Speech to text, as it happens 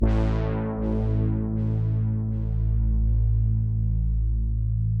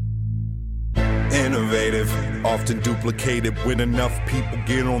innovative, often duplicated. When enough people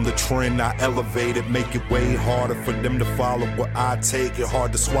get on the trend, I elevate it, make it way harder for them to follow what I take. It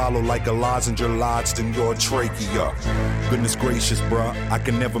hard to swallow like a lozenge lodged in your trachea. Goodness gracious, bruh, I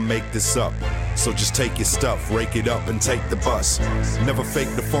can never make this up. So just take your stuff, rake it up, and take the bus. Never fake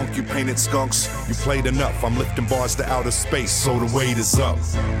the funk, you painted skunks. You played enough, I'm lifting bars to outer space, so the weight is up.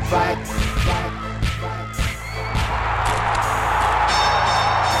 Fight.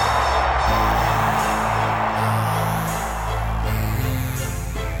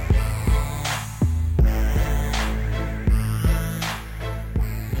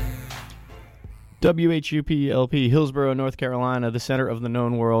 WHUP-LP, Hillsborough, North Carolina, the center of the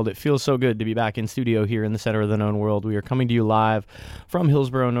known world. It feels so good to be back in studio here in the center of the known world. We are coming to you live from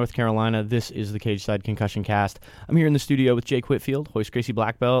Hillsborough, North Carolina. This is the Cage Side Concussion Cast. I'm here in the studio with Jake Whitfield, Hoist Gracie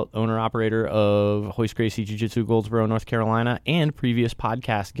Black Belt, owner-operator of Hoist Gracie Jiu-Jitsu, Goldsboro, North Carolina, and previous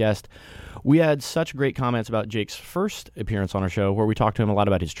podcast guest. We had such great comments about Jake's first appearance on our show, where we talked to him a lot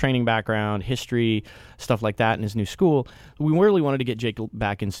about his training background, history, stuff like that, and his new school. We really wanted to get Jake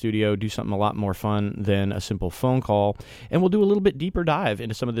back in studio, do something a lot more fun than a simple phone call, and we'll do a little bit deeper dive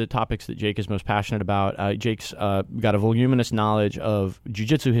into some of the topics that Jake is most passionate about. Jake's got a voluminous knowledge of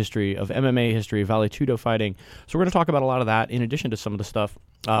jiu-jitsu history, of MMA history, Vale Tudo fighting, so we're going to talk about a lot of that, in addition to some of the stuff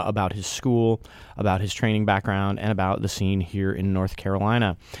about his school, about his training background, and about the scene here in North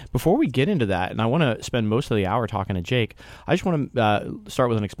Carolina. Before we get into that, and I want to spend most of the hour talking to Jake, I just want to start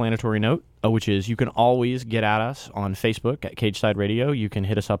with an explanatory note, which is you can always get at us on Facebook at Cage Side Radio. You can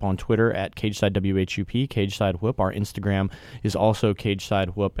hit us up on Twitter at Cage Side WHUP, Cage Side Whoop. Our Instagram is also Cage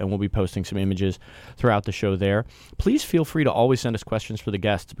Side Whoop, and we'll be posting some images throughout the show there. Please feel free to always send us questions for the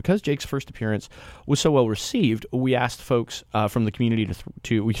guests. Because Jake's first appearance was so well received, we asked folks from the community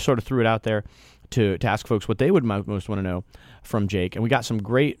we sort of threw it out there to ask folks what they would most want to know from Jake. And we got some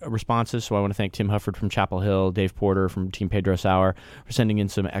great responses, so I want to thank Tim Hufford from Chapel Hill, Dave Porter from Team Pedro Sauer for sending in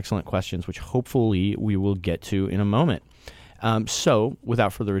some excellent questions, which hopefully we will get to in a moment. So,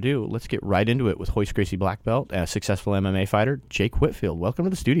 without further ado, let's get right into it with Hoist Gracie Black Belt, a successful MMA fighter, Jake Whitfield. Welcome to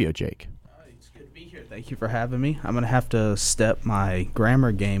the studio, Jake. It's good to be here. Thank you for having me. I'm going to have to step my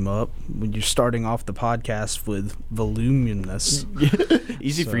grammar game up when you're starting off the podcast with voluminous.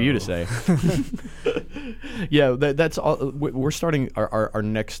 Easy for you to say. Yeah, that's all. We're starting our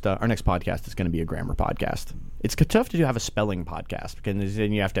next podcast is going to be a grammar podcast. It's tough to have a spelling podcast because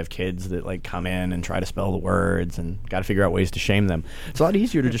then you have to have kids that like come in and try to spell the words and got to figure out ways to shame them. It's a lot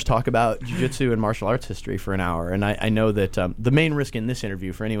easier to just talk about jiu-jitsu and martial arts history for an hour. And I know that the main risk in this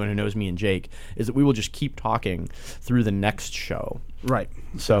interview, for anyone who knows me and Jake, is that we will just keep talking through the next show. Right.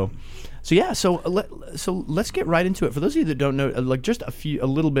 So let's get right into it. For those of you that don't know, like just a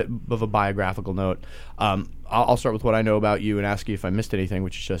little bit of a biographical note. I'll start with what I know about you and ask you if I missed anything,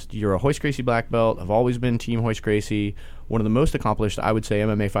 which is just you're a Hoist Gracie black belt. I've always been Team Hoist Gracie, one of the most accomplished, I would say,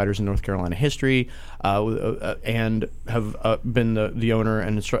 MMA fighters in North Carolina history, and have been the owner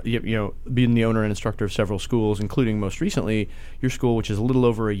and being the owner and instructor of several schools, including most recently your school, which is a little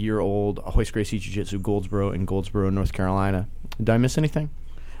over a year old, Hoist Gracie Jiu-Jitsu Goldsboro in Goldsboro, North Carolina. Did I miss anything?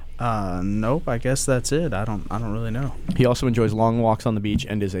 Nope. I guess that's it. I don't really know. He also enjoys long walks on the beach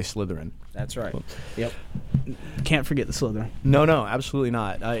and is a Slytherin. That's right. Yep. Can't forget the Slytherin. No, absolutely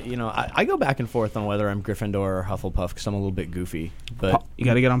not. I go back and forth on whether I'm Gryffindor or Hufflepuff because I'm a little bit goofy. But you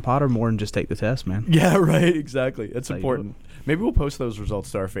got to get on Pottermore and just take the test, man. Yeah, right. Exactly. That's important. Maybe we'll post those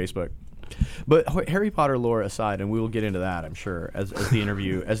results to our Facebook. But Harry Potter lore aside, and we will get into that, I'm sure, as the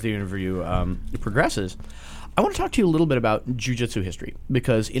interview progresses. I want to talk to you a little bit about jiu-jitsu history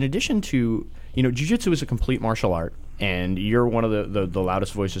because in addition to, jiu-jitsu is a complete martial art, and you're one of the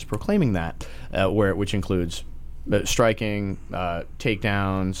loudest voices proclaiming that, which includes striking,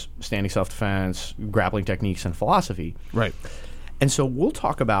 takedowns, standing self-defense, grappling techniques, and philosophy. Right. And so we'll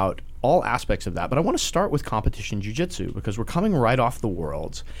talk about all aspects of that, but I want to start with competition jiu-jitsu because we're coming right off the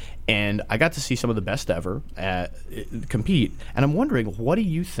Worlds, and I got to see some of the best ever compete, and I'm wondering, what do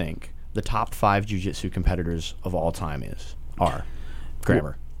you think the top 5 jiu-jitsu competitors of all time are?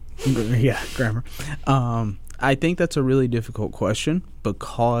 Grammar. Yeah, grammar. I think that's a really difficult question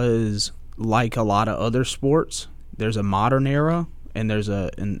because, like a lot of other sports, there's a modern era and there's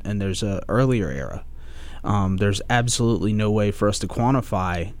a earlier era. There's absolutely no way for us to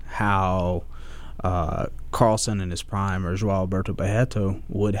quantify how Carlson in his prime or João Alberto Barreto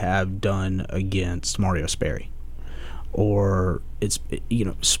would have done against Mario Sperry. Or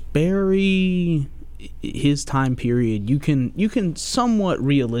Sperry, his time period, you can somewhat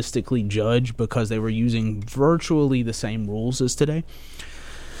realistically judge because they were using virtually the same rules as today.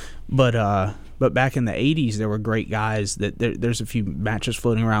 But But back in the 80s, there were great guys that there's a few matches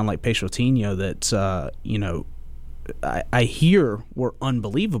floating around like Peixotinho that, I hear were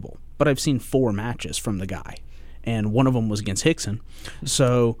unbelievable. But I've seen 4 matches from the guy, and one of them was against Hickson.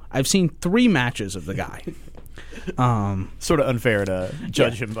 So I've seen 3 matches of the guy. Sort of unfair to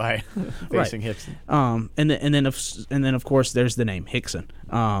judge him by facing Hickson. And then of course there's the name Hickson.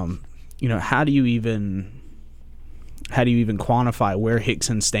 How do you even quantify where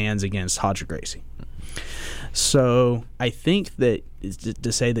Hickson stands against Hodger Gracie? So I think that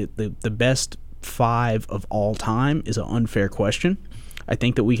to say that the best 5 of all time is an unfair question. I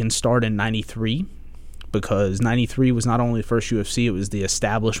think that we can start in 93, because 93 was not only the first UFC, it was the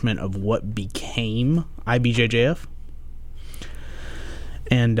establishment of what became IBJJF.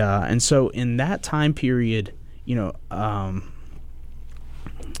 And so in that time period, I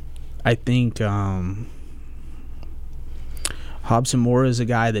think Robson Moura is a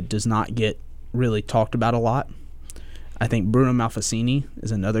guy that does not get really talked about a lot. I think Bruno Malfacini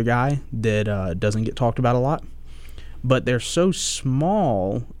is another guy that doesn't get talked about a lot. But they're so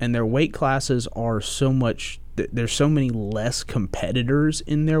small, and their weight classes are so much. There's so many less competitors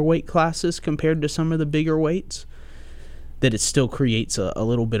in their weight classes compared to some of the bigger weights, that it still creates a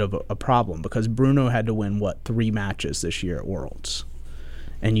little bit of a problem, because Bruno had to win 3 matches this year at Worlds,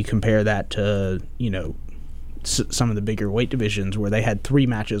 and you compare that to some of the bigger weight divisions where they had 3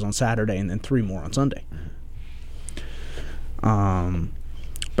 matches on Saturday and then 3 more on Sunday.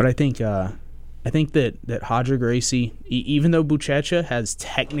 But I think that Hodger Gracie, even though Buchecha has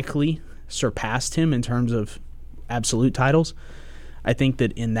technically surpassed him in terms of absolute titles, I think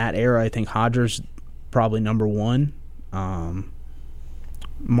that in that era, I think Hodger's probably number 1.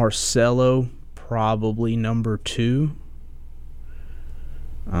 Marcelo probably number 2.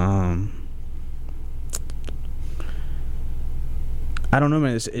 I don't know,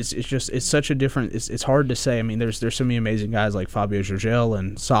 man. It's such a different. It's hard to say. I mean, there's so many amazing guys like Fabio Gurgel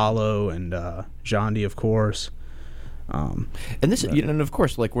and Salo and Jondi, of course. And this, and of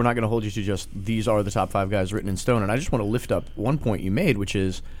course, like, we're not going to hold you to just these are the top 5 guys written in stone. And I just want to lift up one point you made, which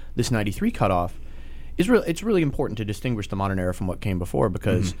is this 93 cutoff. It's really important to distinguish the modern era from what came before,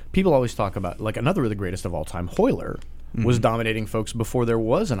 because people always talk about, like, another of the greatest of all time, Hoyler, was dominating folks before there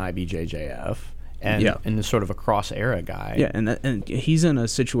was an IBJJF. And this sort of a cross-era guy. Yeah, and he's in a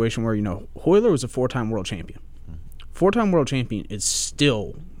situation where, Hoyler was a 4-time world champion. 4-time world champion is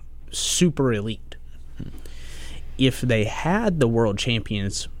still super elite. If they had the world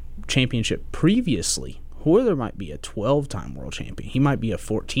championship previously, Hoyler might be a 12-time world champion. He might be a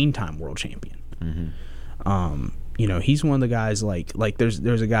 14-time world champion. He's one of the guys like there's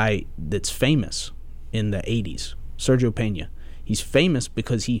a guy that's famous in the 80s, Sergio Pena. He's famous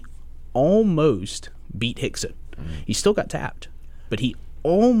because he almost beat Hickson. He still got tapped, but he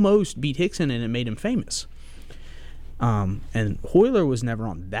almost beat Hickson, and it made him famous. And Hoyler was never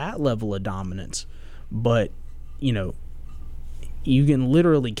on that level of dominance, but you can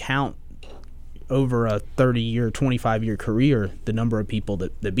literally count over a 30-year, 25-year career the number of people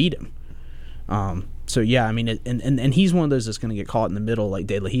that beat him. So yeah, I mean, and he's one of those that's going to get caught in the middle, like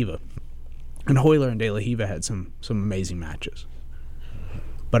De La Riva. And Hoyler and De La Riva had some amazing matches.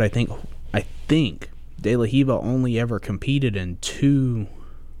 But I think De La Riva only ever competed in 2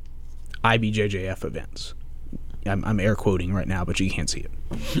 IBJJF events. I'm air quoting right now, but you can't see it.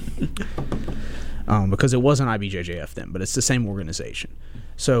 Because it wasn't IBJJF then, but it's the same organization.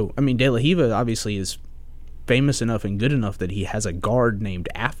 So, I mean, De La Riva obviously is famous enough and good enough that he has a guard named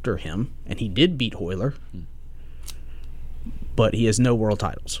after him, and he did beat Hoyler, but he has no world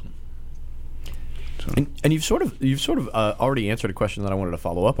titles. So. And you've sort of already answered a question that I wanted to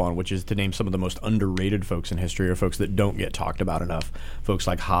follow up on, which is to name some of the most underrated folks in history, or folks that don't get talked about enough. Folks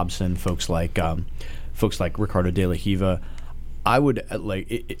like Hobson, folks like Ricardo De La Riva. I would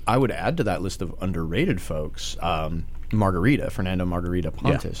add to that list of underrated folks Fernando Margarita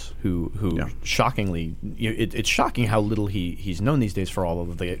Pontes, who shockingly, it's shocking how little he's known these days for all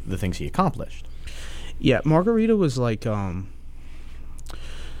of the things he accomplished. Yeah, Margarita was like.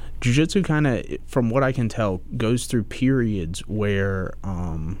 Jiu-Jitsu kind of, from what I can tell, goes through periods where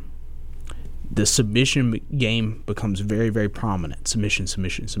the submission game becomes very, very prominent. Submission.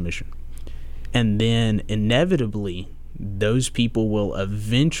 And then, inevitably, those people will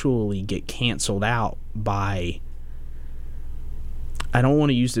eventually get canceled out by, I don't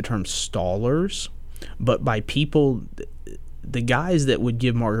want to use the term stallers, but by people, the guys that would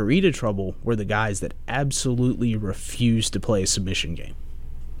give Margarita trouble were the guys that absolutely refused to play a submission game.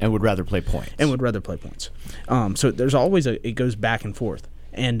 And would rather play points. So there's always it goes back and forth.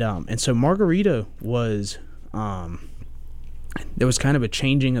 And so Margarita was, there was kind of a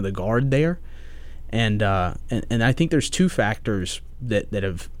changing of the guard there. And I think there's two factors that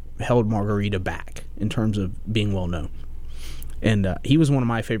have held Margarita back in terms of being well known. And he was one of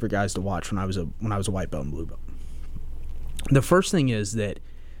my favorite guys to watch when I was a white belt and blue belt. The first thing is that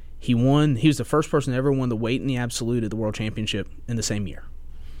he was the first person to ever won the weight in the absolute at the World Championship in the same year.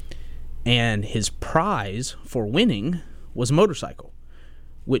 And his prize for winning was a motorcycle,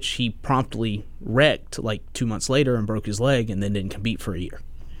 which he promptly wrecked like 2 months later and broke his leg and then didn't compete for a year.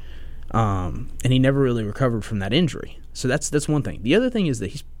 And he never really recovered from that injury. So that's one thing. The other thing is that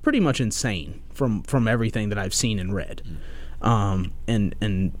he's pretty much insane from everything that I've seen and read. And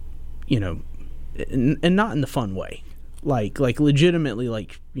you know, and not in the fun way. Like legitimately,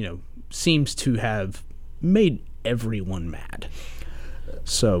 like, you know, seems to have made everyone mad.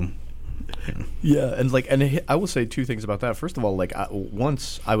 So, yeah, and I will say two things about that. First of all, like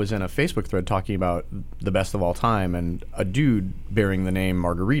once I was in a Facebook thread talking about the best of all time, and a dude bearing the name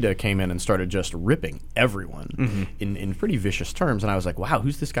Margarita came in and started just ripping everyone in pretty vicious terms, and I was like, wow,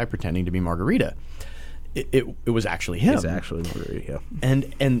 who's this guy pretending to be Margarita? It was actually him. It's actually Margarita,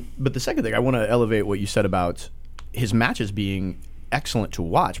 yeah. But the second thing, I want to elevate what you said about his matches being excellent to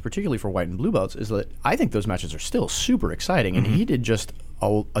watch, particularly for white and blue belts, is that I think those matches are still super exciting, and he did just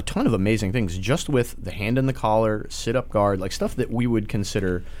a ton of amazing things just with the hand in the collar, sit-up guard, like stuff that we would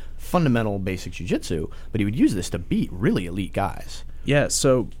consider fundamental basic jiu-jitsu, but he would use this to beat really elite guys. Yeah,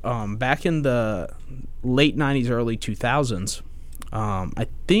 so back in the late 90s, early 2000s, I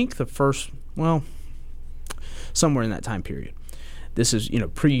think somewhere in that time period. This is, you know,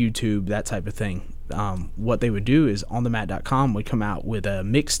 pre-YouTube, that type of thing. What they would do is onthemat.com would come out with a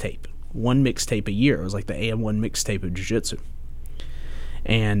mixtape, one mixtape a year. It was like the AM1 mixtape of jiu-jitsu.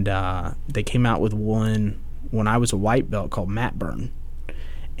 And they came out with one when I was a white belt called Mat Burn.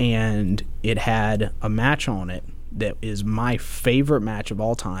 And it had a match on it that is my favorite match of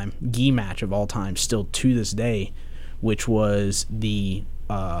all time, gi match of all time, still to this day, which was the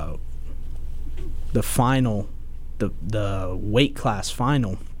final, the weight class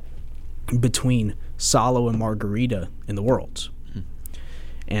final between Salo and Margarita in the Worlds.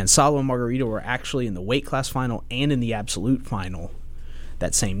 And Salo and Margarita were actually in the weight class final and in the absolute final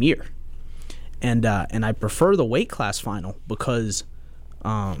that same year. And I prefer the weight class final because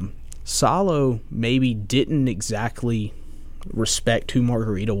Salo maybe didn't exactly respect who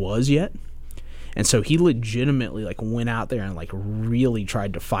Margarita was yet. And so he legitimately like went out there and like really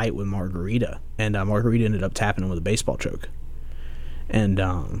tried to fight with Margarita. And Margarita ended up tapping him with a baseball choke. And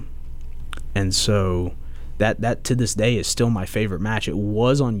so that to this day is still my favorite match. It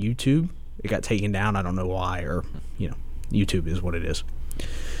was on YouTube. It got taken down. I don't know why, or, you know, YouTube is what it is.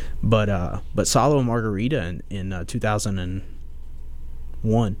 But Salo and Margarita in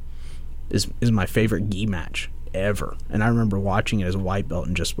 2001 is my favorite gi match ever. And I remember watching it as a white belt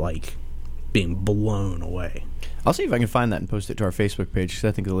and just like being blown away. I'll see if I can find that and post it to our Facebook page, because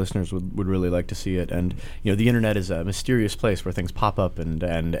I think the listeners would really like to see it. And, you know, the internet is a mysterious place where things pop up and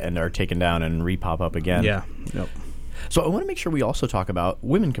are taken down and re-pop up again. Yeah. Yep. So I want to make sure we also talk about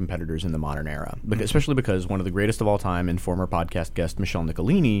women competitors in the modern era, especially because one of the greatest of all time and former podcast guest Michelle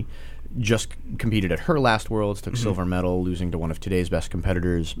Nicolini just competed at her last Worlds, took silver medal, losing to one of today's best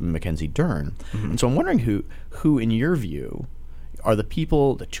competitors, Mackenzie Dern. And so I'm wondering who, in your view, are the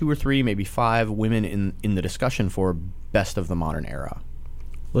people, the 2 or 3, maybe 5 women in the discussion for best of the modern era?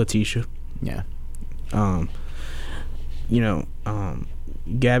 Letitia. Yeah.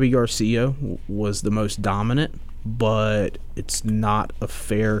 Gabby Garcia was the most dominant, but it's not a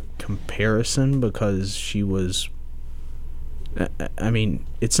fair comparison because she was... I mean,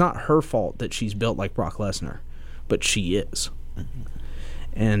 it's not her fault that she's built like Brock Lesnar, but she is.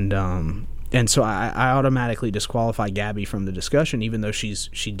 And so I automatically disqualify Gabby from the discussion, even though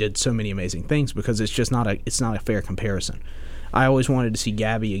she did so many amazing things, because it's just not a fair comparison. I always wanted to see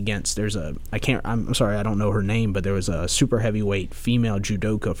Gabby against. I'm sorry, I don't know her name, but there was a super heavyweight female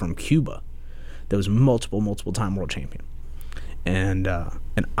judoka from Cuba that was multiple time world champion, and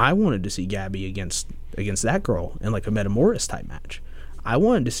I wanted to see Gabby against that girl in like a Metamoris type match. I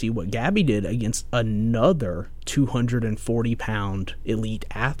wanted to see what Gabby did against another 240-pound elite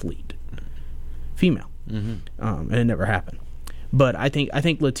athlete, female, and it never happened. But I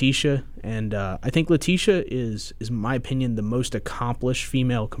think Letitia, and I think Letitia is in my opinion the most accomplished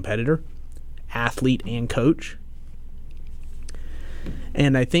female competitor, athlete and coach.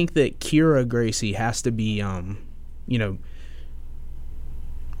 And I think that Kira Gracie has to be,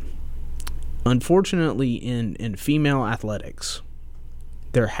 unfortunately in female athletics,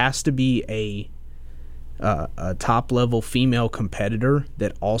 there has to be a top level female competitor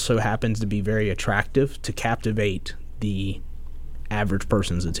that also happens to be very attractive to captivate the average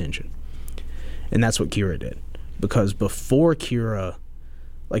person's attention. And that's what Kira did. Because before Kira,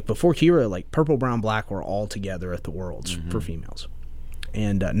 Purple, Brown, Black were all together at the Worlds for females.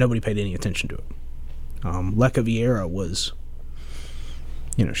 And nobody paid any attention to it. Leka Vieira was,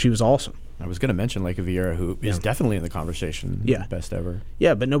 she was awesome. I was going to mention Leka Vieira, who is definitely in the conversation. Yeah. Best ever.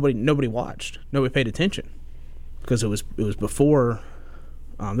 Yeah, but nobody watched. Nobody paid attention. Because it was before,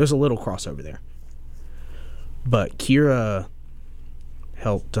 there's a little crossover there. But Kira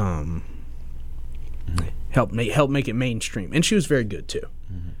helped make it mainstream, and she was very good too.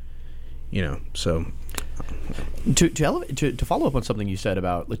 So to follow up on something you said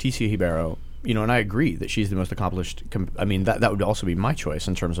about Leticia Ribeiro, and I agree that she's the most accomplished. That would also be my choice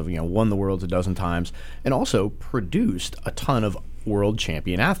in terms of won the Worlds a dozen times and also produced a ton of world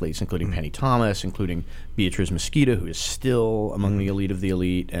champion athletes, including Penny Thomas, including Beatriz Mosqueda, who is still among the elite of the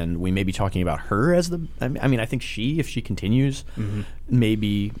elite, and we may be talking about her as the. I think if she continues,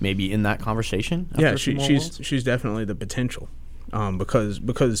 maybe in that conversation. Yeah, she's definitely the potential,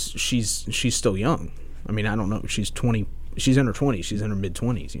 because she's still young. I don't know. She's 20. She's in her 20s. She's in her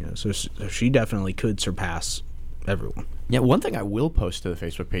mid-20s. So she definitely could surpass everyone. Yeah, one thing I will post to the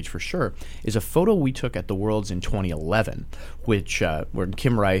Facebook page for sure is a photo we took at the Worlds in 2011, where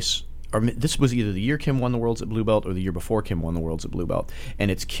Kim Rice, or this was either the year Kim won the Worlds at Blue Belt or the year before Kim won the Worlds at Blue Belt,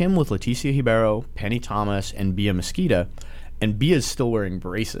 and it's Kim with Leticia Ribeiro, Penny Thomas, and Bia Mosqueda, and Bia's still wearing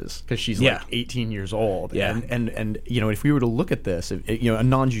braces because she's 18 years old. Yeah. And if we were to look at this, a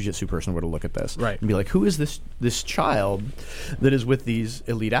non-jiu-jitsu person were to look at this and be like, who is this child that is with these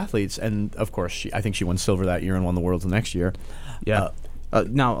elite athletes? And of course, I think she won silver that year and won the Worlds the next year. Yeah.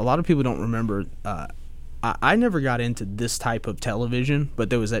 Now, a lot of people don't remember. I never got into this type of television,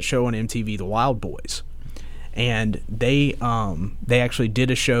 but there was that show on MTV, The Wild Boys, and they actually did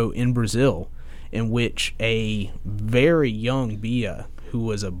a show in Brazil in which a very young Bia, who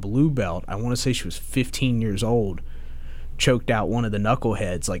was a blue belt, I want to say she was 15 years old, choked out one of the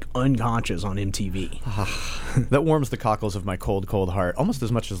knuckleheads, unconscious on MTV. That warms the cockles of my cold, cold heart, almost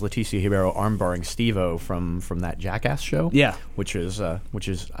as much as Leticia Ribeiro armbarring Steve-O from that Jackass show. Yeah. Which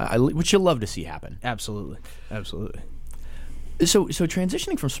you'll love to see happen. Absolutely. So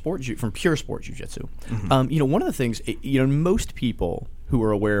transitioning from pure sport jiu-jitsu, one of the things, most people who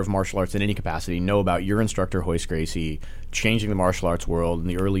are aware of martial arts in any capacity know about your instructor, Hoist Gracie, changing the martial arts world in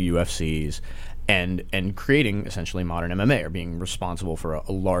the early UFCs and creating essentially modern MMA, or being responsible for a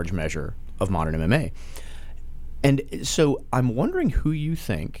large measure of modern MMA. And so I'm wondering who you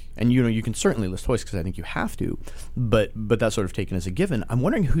think, and you can certainly list Hoist because I think you have to, but that's sort of taken as a given. I'm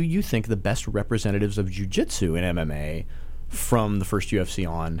wondering who you think the best representatives of jiu-jitsu in MMA from the first UFC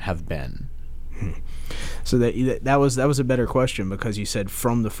on have been. So that was a better question, because you said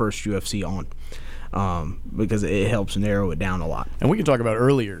from the first UFC on, because it helps narrow it down a lot. And we can talk about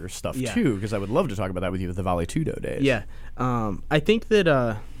earlier stuff too, because I would love to talk about that with you with the Vale Tudo days. Yeah, I think that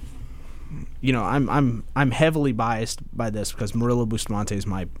I'm heavily biased by this because Murilo Bustamante is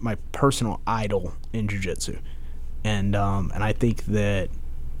my personal idol in jiu-jitsu, and I think that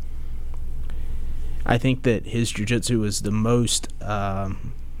his jiu-jitsu is the most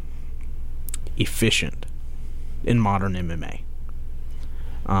efficient in modern MMA.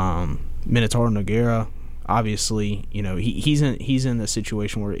 Minotauro Nogueira, obviously, he's in a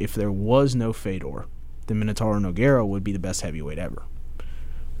situation where if there was no Fedor, then Minotauro Nogueira would be the best heavyweight ever.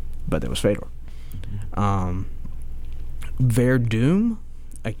 But there was Fedor. Verdum,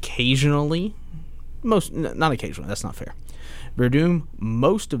 occasionally, not occasionally, that's not fair. Verdum,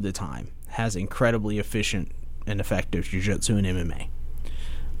 most of the time, has incredibly efficient and effective jiu-jitsu and MMA.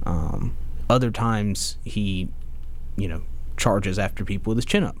 Other times he, charges after people with his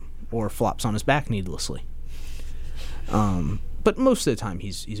chin up or flops on his back needlessly. But most of the time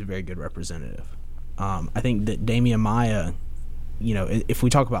he's a very good representative. I think that Damian Maia, if we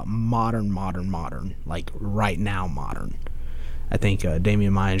talk about modern, like right now modern, I think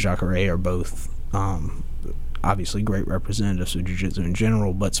Damian Maia and Jacare are both obviously great representatives of jiu-jitsu in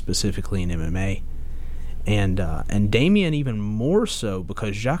general, but specifically in MMA. And Damian even more so,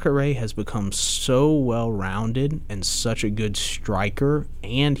 because Jacare has become so well-rounded and such a good striker,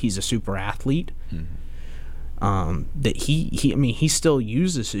 and he's a super athlete, that he still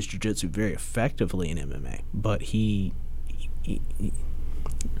uses his jiu-jitsu very effectively in MMA, but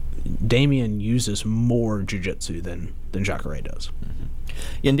Damian uses more jiu-jitsu than Jacare does.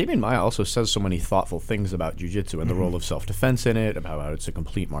 Yeah, and Damian Maia also says so many thoughtful things about jiu-jitsu and the role of self-defense in it, about how it's a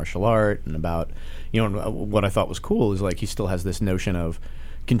complete martial art, and about, what I thought was cool is he still has this notion of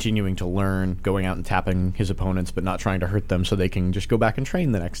continuing to learn, going out and tapping his opponents, but not trying to hurt them so they can just go back and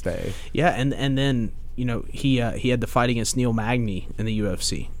train the next day. Yeah, and then he had the fight against Neil Magny in the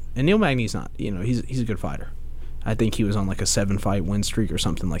UFC, And Neil Magny's not, he's a good fighter. I think he was on like a 7-fight win streak or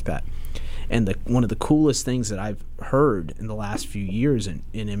something like that. And one of the coolest things that I've heard in the last few years in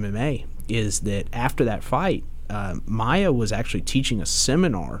MMA is that after that fight, Maya was actually teaching a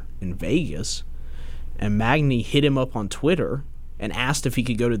seminar in Vegas, and Magny hit him up on Twitter and asked if he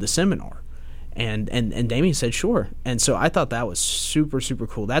could go to the seminar. And Damian said sure. And so I thought that was super, super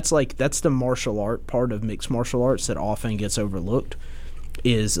cool. That's the martial art part of mixed martial arts that often gets overlooked,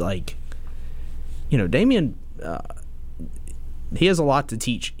 is like, Damian, he has a lot to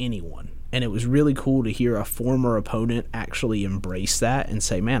teach anyone. And it was really cool to hear a former opponent actually embrace that and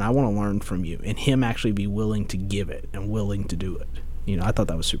say, man, I want to learn from you. And him actually be willing to give it and willing to do it. I thought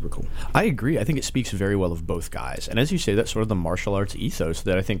that was super cool. I agree. I think it speaks very well of both guys. And as you say, that's sort of the martial arts ethos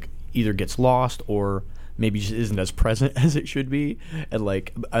that I think either gets lost or maybe just isn't as present as it should be. And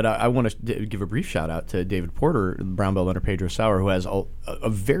I want to give a brief shout out to David Porter, brown belt under Pedro Sauer, who has a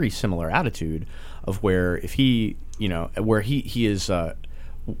very similar attitude of where if he, where he is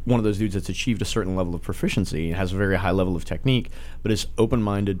one of those dudes that's achieved a certain level of proficiency and has a very high level of technique, but is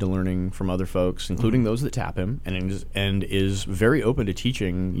open-minded to learning from other folks, including those that tap him, and is very open to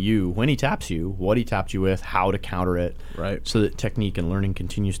teaching you when he taps you, what he tapped you with, how to counter it, right? So that technique and learning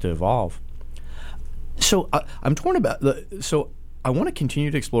continues to evolve. So I'm torn about I want to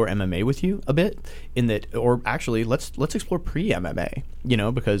continue to explore MMA with you a bit, or actually, let's explore pre-MMA.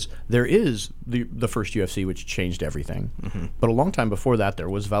 Because there is the first UFC, which changed everything. Mm-hmm. But a long time before that, there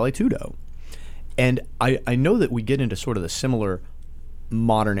was Vale Tudo, and I know that we get into sort of the similar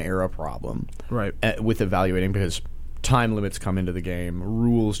modern era problem, right, with evaluating, because time limits come into the game,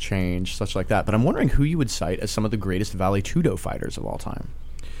 rules change, such like that. But I'm wondering who you would cite as some of the greatest Vale Tudo fighters of all time.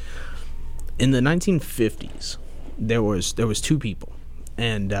 In the 1950s. There was two people,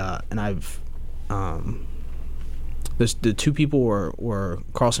 and I've the two people were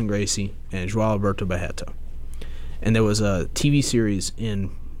Carlson Gracie and João Alberto Barreto, and there was a TV series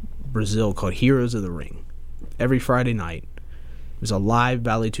in Brazil called Heroes of the Ring. Every Friday night, it was a live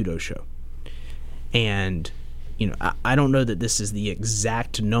Vale Tudo show, and I don't know that this is the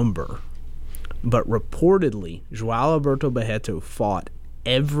exact number, but reportedly João Alberto Barreto fought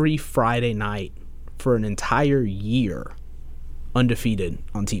every Friday night for an entire year, undefeated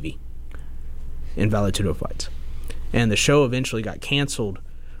on TV in Vale Tudo fights. And the show eventually got canceled,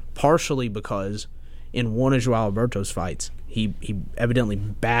 partially because in one of João Alberto's fights, he evidently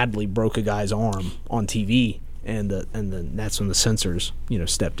badly broke a guy's arm on TV, and that's when the censors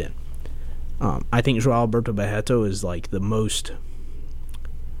stepped in. I think João Alberto Barreto is like the most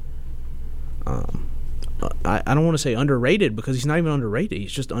I don't want to say underrated, because he's not even underrated.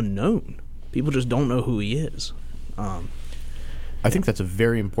 He's just unknown. People just don't know who he is. I think that's a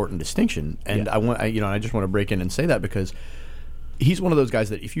very important distinction, and yeah. I just want to break in and say that because he's one of those guys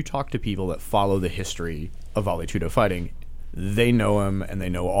that if you talk to people that follow the history of Vale Tudo fighting, they know him and they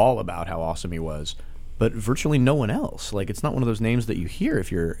know all about how awesome he was, but virtually no one else. Like, it's not one of those names that you hear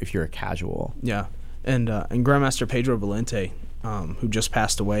if you're a casual. Yeah, and Grandmaster Pedro Valente, who just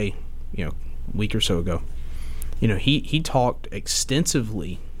passed away, a week or so ago, he talked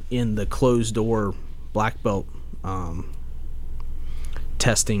extensively in the closed door black belt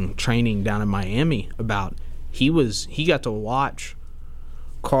testing training down in Miami about he got to watch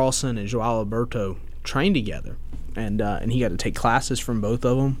Carlson and João Alberto train together, and he got to take classes from both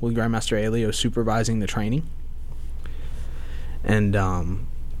of them with Grandmaster Elio supervising the training, and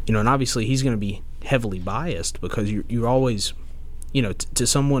and obviously he's going to be heavily biased because you're always to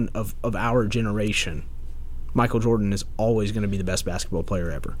someone of our generation, Michael Jordan is always going to be the best basketball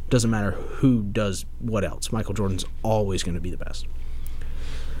player ever. Doesn't matter who does what else. Michael Jordan's always going to be the best.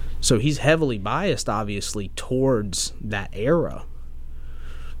 So he's heavily biased, obviously, towards that era.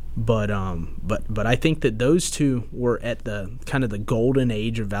 But I think that those two were at the kind of the golden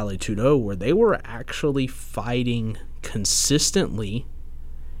age of Vale Tudo, where they were actually fighting consistently.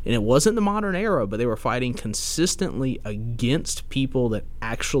 And it wasn't the modern era, but they were fighting consistently against people that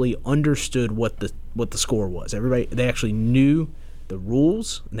actually understood what the score was. They actually knew the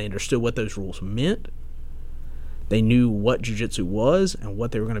rules, and they understood what those rules meant. They knew what jiu-jitsu was and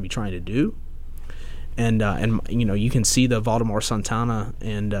what they were going to be trying to do. And you can see the Valdemar Santana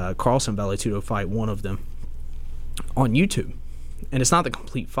and Carlson Vale Tudo fight, one of them, on YouTube. And it's not the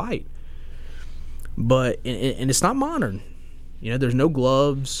complete fight, but and it's not modern. There's no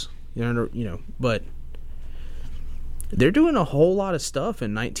gloves, but they're doing a whole lot of stuff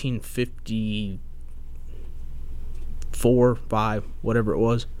in 1954, 5, whatever it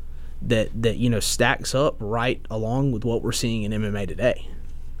was, that stacks up right along with what we're seeing in MMA today.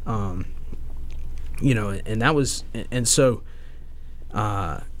 And that was, and so,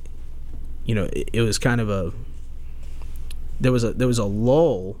 it was kind of there was a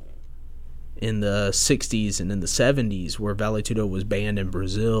lull in the 60s and in the 70s where Vale Tudo was banned in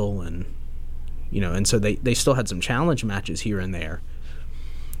Brazil, and so they still had some challenge matches here and there.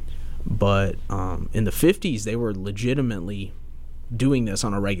 But in the 50s, they were legitimately doing this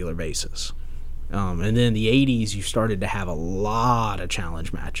on a regular basis. And then in the 80s, you started to have a lot of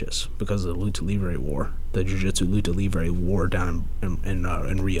challenge matches because of the Luta Livre War, the Jiu-Jitsu Luta Livre War down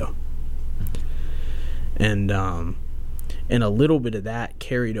in Rio. And a little bit of that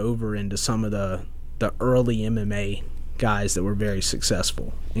carried over into some of the early MMA guys that were very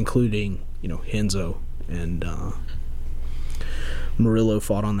successful, including, Renzo and Murillo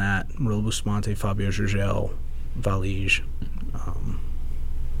fought on that. Murillo Bustamante, Fabio Gurgel, Valige.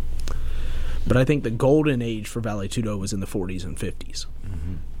 But I think the golden age for Vale Tudo was in the 40s and 50s.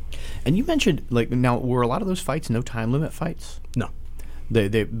 Mm-hmm. And you mentioned, now, were a lot of those fights no time limit fights? No. They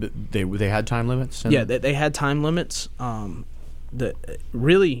had time limits? Yeah, they had time limits.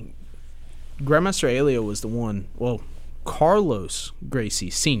 Really, Grandmaster Elio was the one, Carlos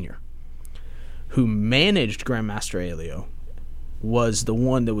Gracie Sr., who managed Grandmaster Elio, was the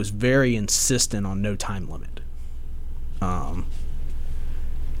one that was very insistent on no time limit.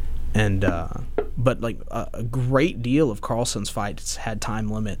 But a great deal of Carlson's fights had time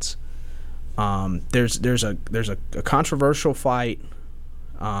limits. There's a controversial fight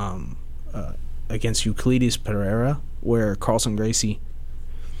against Euclides Pereira where Carlson Gracie,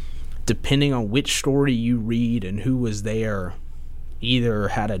 depending on which story you read and who was there, either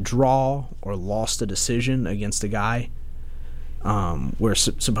had a draw or lost a decision against a guy. Where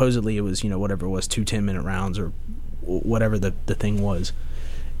supposedly it was, whatever it was, 2 10-minute rounds or whatever the thing was.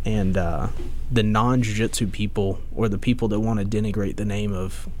 And the non-jiu-jitsu people, or the people that want to denigrate the name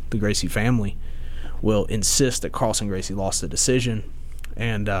of the Gracie family, will insist that Carlson Gracie lost the decision.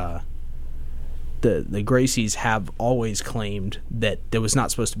 And the Gracies have always claimed that there was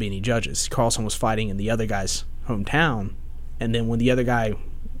not supposed to be any judges. Carlson was fighting in the other guy's hometown, and then when the other guy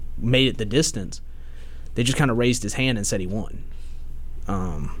made it the distance, they just kind of raised his hand and said he won.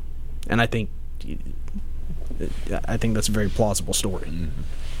 And I think that's a very plausible story. Mm-hmm.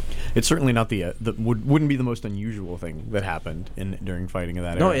 It's certainly not wouldn't be the most unusual thing that happened during fighting in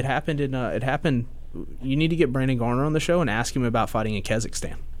that era. No, it happened. You need to get Brandon Garner on the show and ask him about fighting in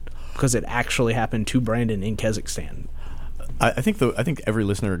Kazakhstan, because it actually happened to Brandon in Kazakhstan. I think every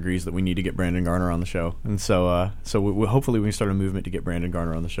listener agrees that we need to get Brandon Garner on the show, and so hopefully we can start a movement to get Brandon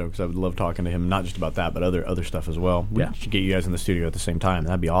Garner on the show, because I would love talking to him, not just about that, but other stuff as well. We should get you guys in the studio at the same time.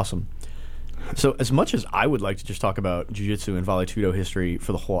 That'd be awesome. So as much as I would like to just talk about jiu-jitsu and Vale Tudo history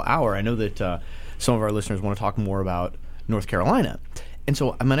for the whole hour, I know that some of our listeners want to talk more about North Carolina. And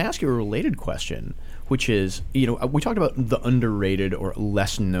so I'm going to ask you a related question, which is, we talked about the underrated or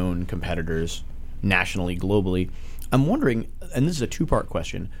less known competitors nationally, globally. I'm wondering, and this is a two-part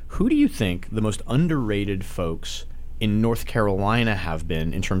question, who do you think the most underrated folks in North Carolina have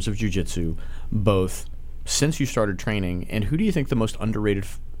been in terms of jiu-jitsu, both since you started training, and who do you think the most underrated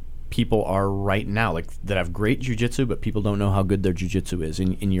people are right now, that have great jiu-jitsu, but people don't know how good their jiu-jitsu is,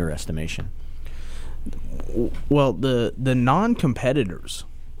 in your estimation? Well, the non-competitors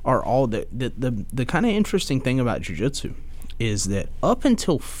are all the kind of interesting thing about jiu-jitsu is that up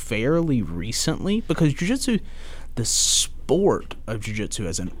until fairly recently, because jiu-jitsu, the sport of jiu-jitsu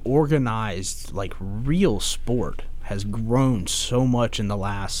as an organized, real sport, has grown so much in the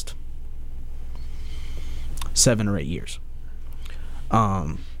last 7 or 8 years.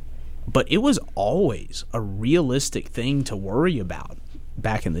 But it was always a realistic thing to worry about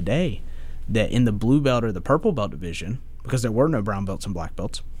back in the day, that in the blue belt or the purple belt division, because there were no brown belts and black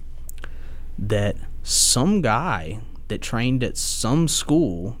belts, that some guy that trained at some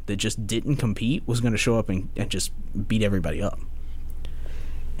school that just didn't compete was going to show up and just beat everybody up.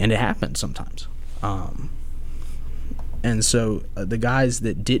 And it happened sometimes. And so the guys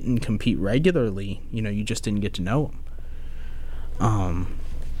that didn't compete regularly, you just didn't get to know them.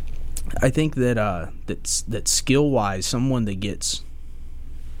 I think that skill-wise, someone that gets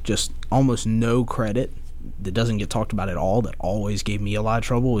just almost no credit, that doesn't get talked about at all, that always gave me a lot of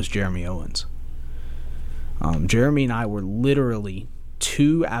trouble, was Jeremy Owens. Jeremy and I were literally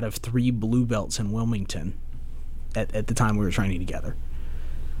 2 out of 3 blue belts in Wilmington at the time we were training together.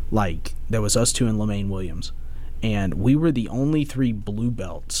 There was us 2 and LeMaine Williams. And we were the only 3 blue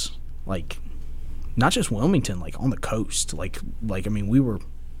belts, not just Wilmington, on the coast. We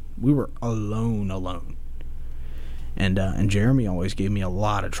were alone. And Jeremy always gave me a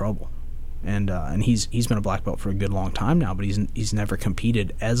lot of trouble. And he's been a black belt for a good long time now, but he's never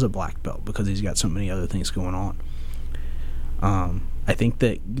competed as a black belt because he's got so many other things going on. I think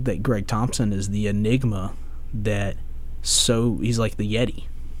that Greg Thompson is the enigma that he's like the Yeti.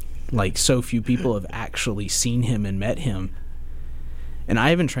 Like, so few people have actually seen him and met him. And I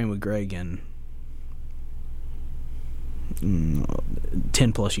haven't trained with Greg in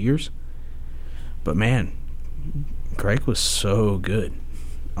 10 plus years. But man, Greg was so good.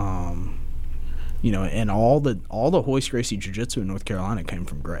 And all the Hoist Gracie Jiu-Jitsu in North Carolina came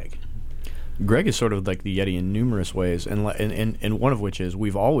from Greg. Greg is sort of like the Yeti in numerous ways, and one of which is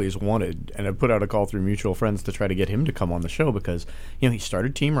we've always wanted, and I've put out a call through mutual friends to try to get him to come on the show because he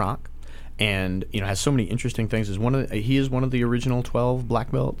started Team Rock, and has so many interesting things. He is one of the original 12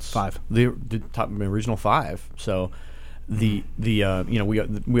 black belts, 5, the top original 5. So we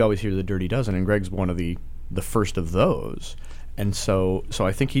always hear the Dirty Dozen, and Greg's one of the first of those. And so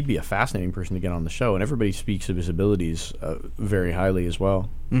I think he'd be a fascinating person to get on the show, and everybody speaks of his abilities very highly as well.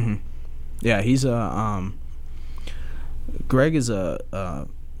 Mm-hmm. Yeah, he's Greg is a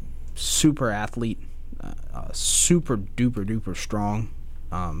super athlete, super duper strong.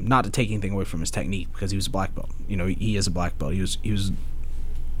 Not to take anything away from his technique, because he was a black belt. He is a black belt. He was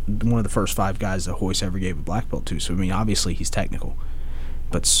one of the first 5 guys that Hoist ever gave a black belt to. So obviously he's technical,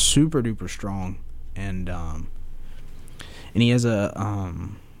 but super duper strong, and he has a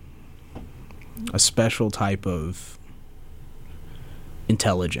special type of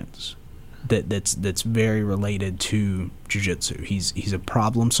intelligence that's very related to jiu-jitsu. He's a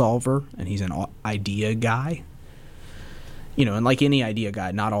problem solver, and he's an idea guy. And like any idea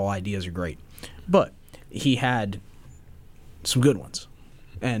guy, not all ideas are great, but he had some good ones,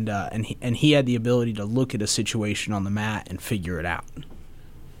 and he had the ability to look at a situation on the mat and figure it out.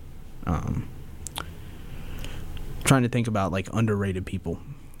 Trying to think about like underrated people.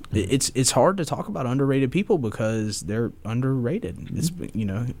 It's hard to talk about underrated people because they're underrated. It's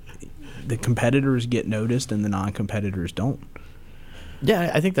the competitors get noticed and the non-competitors don't.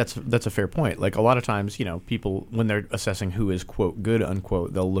 Yeah, I think that's a fair point. Like a lot of times, people when they're assessing who is quote good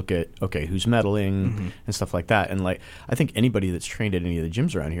unquote, they'll look at who's medaling and stuff like that. And like I think anybody that's trained at any of the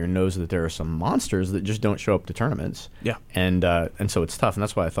gyms around here knows that there are some monsters that just don't show up to tournaments. Yeah, and so it's tough, and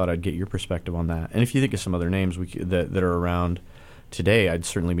that's why I thought I'd get your perspective on that. And if you think of some other names that are around today, I'd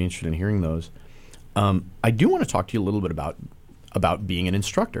certainly be interested in hearing those. I do want to talk to you a little bit about being an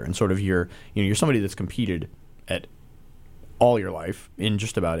instructor and sort of you're somebody that's competed at all your life in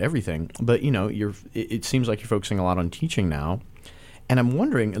just about everything, but it seems like you're focusing a lot on teaching now. And I'm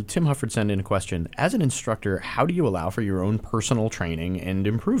wondering, Tim Hufford sent in a question, as an instructor, how do you allow for your own personal training and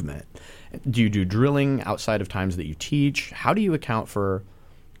improvement? Do you do drilling outside of times that you teach? How do you account for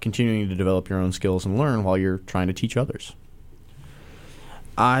continuing to develop your own skills and learn while you're trying to teach others?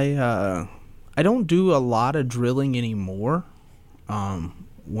 I don't do a lot of drilling anymore.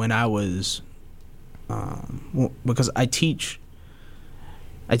 When I was because I teach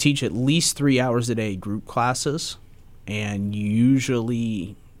at least 3 hours a day group classes, and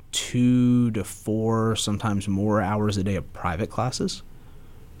usually 2 to 4, sometimes more hours a day of private classes.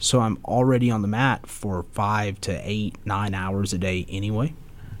 So I'm already on the mat for 5 to 8, 9 hours a day anyway.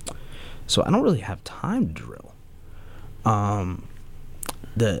 So I don't really have time to drill.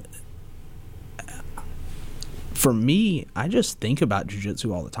 For me, I just think about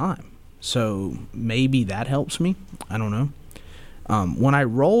jiu-jitsu all the time. So maybe that helps me. I don't know. When I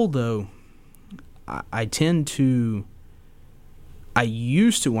roll, though, I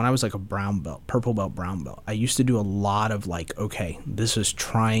used to, when I was like a brown belt, purple belt, brown belt, I used to do a lot of like, okay, this is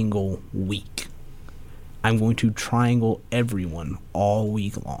triangle week. I'm going to triangle everyone all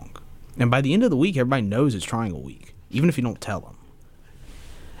week long. And by the end of the week, everybody knows it's triangle week, even if you don't tell them.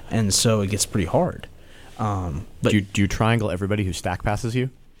 And so it gets pretty hard. But do you triangle everybody who stack passes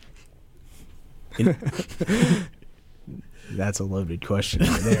you? That's a loaded question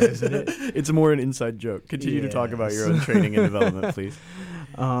right there, isn't it? It's more an inside joke. Continue to talk about your own training and development, please.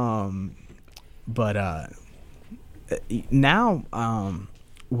 But now,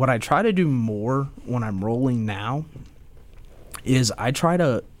 what I try to do more when I'm rolling now is I try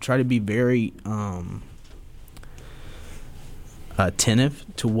to be very attentive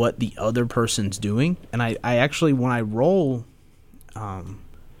to what the other person's doing. And I actually, when I roll,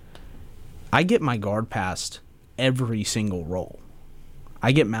 I get my guard passed every single roll.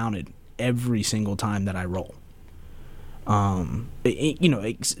 I get mounted every single time that I roll.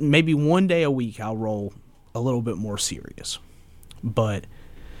 Maybe one day a week I'll roll a little bit more serious. But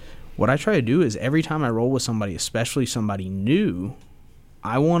what I try to do is every time I roll with somebody, especially somebody new,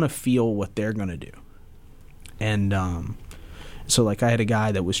 I want to feel what they're going to do. And so like I had a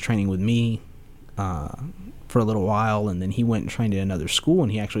guy that was training with me for a little while, and then he went and trained at another school,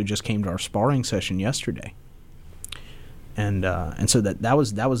 and he actually just came to our sparring session yesterday. And so that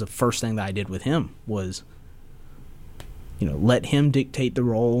was the first thing that I did with him was, let him dictate the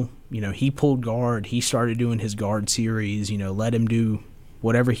role. He pulled guard. He started doing his guard series. Let him do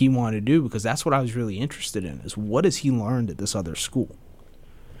whatever he wanted to do, because that's what I was really interested in, is what has he learned at this other school?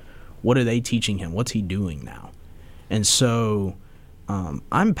 What are they teaching him? What's he doing now? And so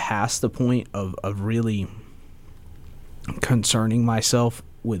I'm past the point of really concerning myself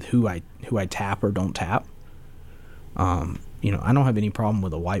with who I tap or don't tap. I don't have any problem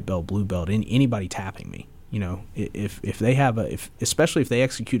with a white belt, blue belt, anybody tapping me. If they have especially if they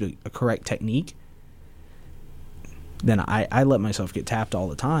execute a correct technique, then I let myself get tapped all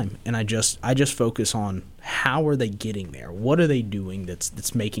the time, and I just focus on how are they getting there? What are they doing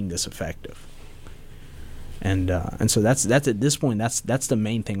that's making this effective? And so that's at this point that's the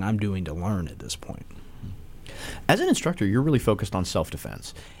main thing I'm doing to learn at this point. As an instructor, you're really focused on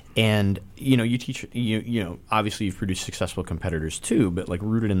self-defense. And, you teach, obviously you've produced successful competitors too, but like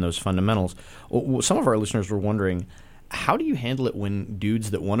rooted in those fundamentals. Some of our listeners were wondering, how do you handle it when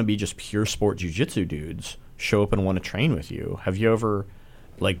dudes that want to be just pure sport jiu-jitsu dudes show up and want to train with you? Have you ever,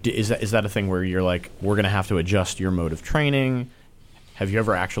 is that a thing where you're like, we're going to have to adjust your mode of training? Have you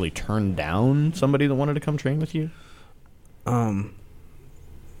ever actually turned down somebody that wanted to come train with you?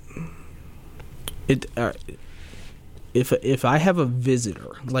 If I have a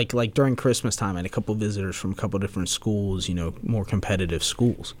visitor, like during Christmas time, I had a couple visitors from a couple different schools, more competitive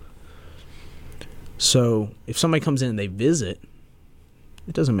schools. So if somebody comes in and they visit,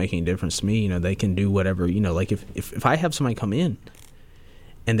 it doesn't make any difference to me. They can do whatever, like if I have somebody come in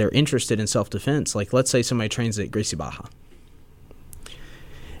and they're interested in self-defense, like let's say somebody trains at Gracie Baja,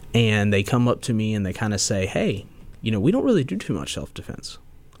 and they come up to me and they kind of say, hey, we don't really do too much self-defense.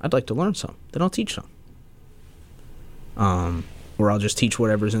 I'd like to learn some. Then I'll teach some. Or I'll just teach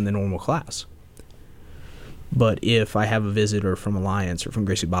whatever's in the normal class. But if I have a visitor from Alliance or from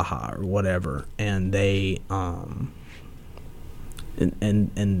Gracie Baja or whatever, and they and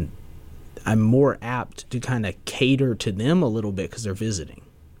I'm more apt to kind of cater to them a little bit because they're visiting.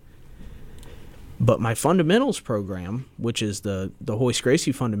 But my fundamentals program, which is the Hoist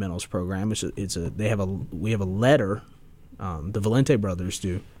Gracie fundamentals program, we have a letter, the Valente brothers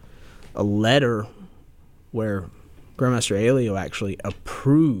do, a letter where Grandmaster Ailio actually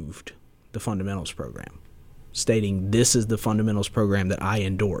approved the fundamentals program, stating this is the fundamentals program that I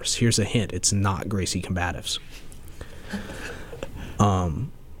endorse. Here's a hint: it's not Gracie combatives.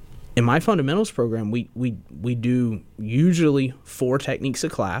 In my fundamentals program, we do usually 4 techniques a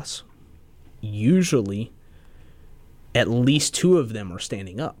class. Usually, at least 2 of them are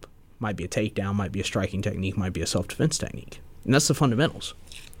standing up. Might be a takedown, might be a striking technique, might be a self-defense technique, and that's the fundamentals.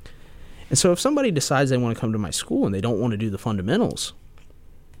 And so if somebody decides they want to come to my school and they don't want to do the fundamentals,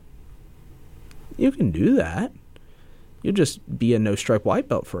 you can do that. You'll just be a no-stripe white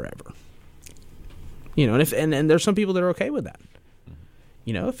belt forever. And there's some people that are okay with that.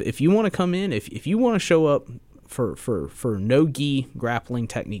 If you want to come in, if you want to show up for no-gi grappling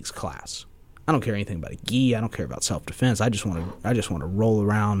techniques class, I don't care anything about a gi. I don't care about self-defense. I just want to roll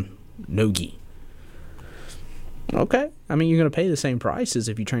around no-gi. Okay. I mean, you're going to pay the same price as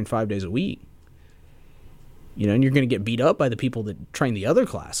if you train 5 days a week. And you're going to get beat up by the people that train the other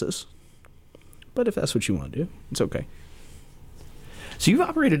classes. But if that's what you want to do, it's okay. So you've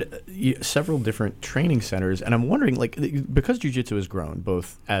operated several different training centers, and I'm wondering, because jiu-jitsu has grown,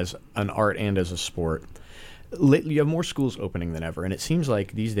 both as an art and as a sport, lately you have more schools opening than ever, and it seems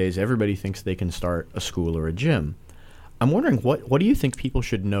like these days everybody thinks they can start a school or a gym. I'm wondering, what do you think people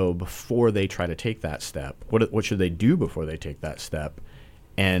should know before they try to take that step? What should they do before they take that step?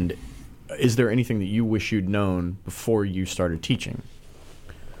 And is there anything that you wish you'd known before you started teaching?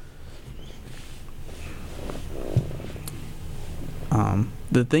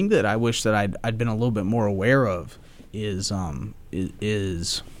 The thing that I wish that I'd been a little bit more aware of is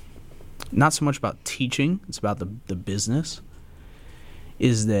not so much about teaching, it's about the business.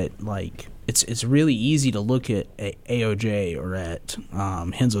 Is that it's really easy to look at AOJ or at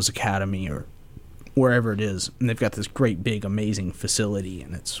Henzo's Academy or wherever it is, and they've got this great big amazing facility,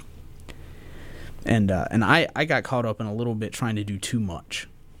 and I got caught up in a little bit trying to do too much,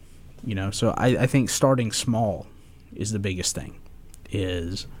 So I think starting small is the biggest thing.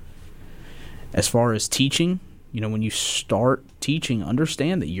 Is as far as teaching, when you start teaching,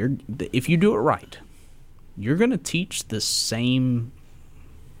 understand that if you do it right, you're going to teach the same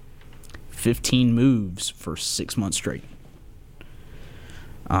 15 moves for 6 months straight.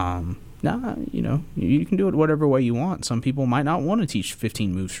 Now, you can do it whatever way you want. Some people might not want to teach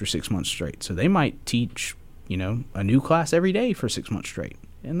 15 moves for 6 months straight, so they might teach, a new class every day for 6 months straight,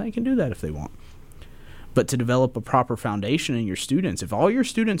 and they can do that if they want. But to develop a proper foundation in your students, if all your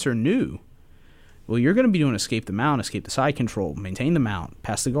students are new, well, you're going to be doing escape the mount, escape the side control, maintain the mount,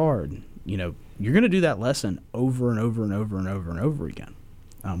 pass the guard. You're going to do that lesson over and over and over and over and over again,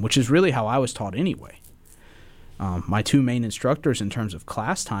 which is really how I was taught anyway. My two main instructors in terms of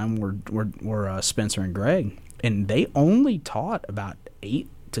class time were Spencer and Greg, and they only taught about 8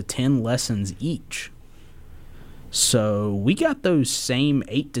 to 10 lessons each. So we got those same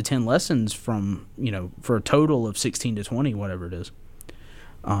 8 to 10 lessons from, for a total of 16 to 20, whatever it is.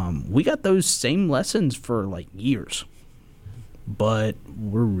 We got those same lessons for like years, but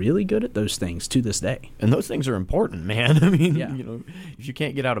we're really good at those things to this day. And those things are important, man. I mean, Yeah. If you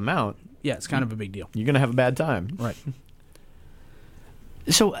can't get out of mount, Yeah, it's kind of a big deal. you're going to have a bad time. Right.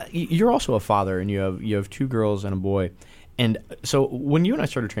 So you're also a father, and you have 2 girls and a boy. And so when I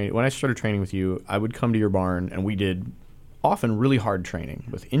started training with you, I would come to your barn, and we did often really hard training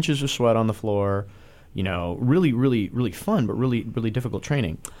with inches of sweat on the floor. Really, really, really fun, but really, really difficult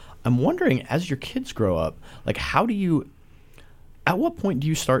training. I'm wondering, as your kids grow up, like at what point do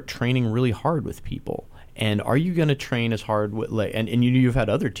you start training really hard with people? And are you going to train as hard with, and you've had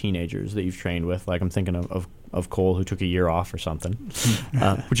other teenagers that you've trained with, like I'm thinking of Cole, who took a year off or something,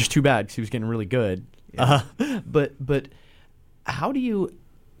 which is too bad because he was getting really good. Yeah. But how do you,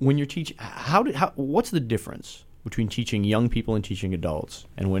 when you're teaching, what's the difference between teaching young people and teaching adults?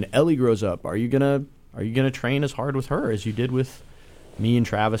 And when Ellie grows up, are you gonna train as hard with her as you did with me and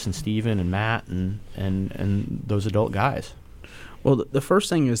Travis and Steven and Matt and those adult guys? Well, the first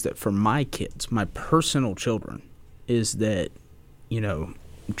thing is that for my kids, my personal children, is that,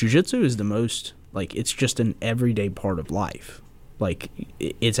 jiu-jitsu is the most, it's just an everyday part of life.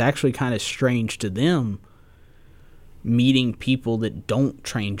 It's actually kind of strange to them meeting people that don't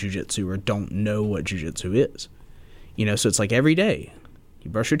train jiu-jitsu or don't know what jiu-jitsu is. So it's like every day.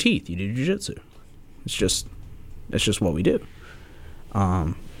 You brush your teeth, you do jiu-jitsu. It's just what we do.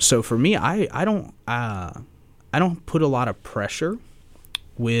 So for me, I don't put a lot of pressure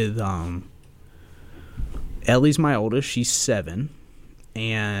with Ellie's my oldest, she's 7,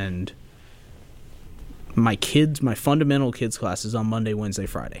 and my fundamental kids class is on Monday, Wednesday,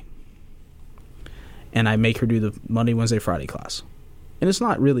 Friday. And I make her do the Monday, Wednesday, Friday class. And it's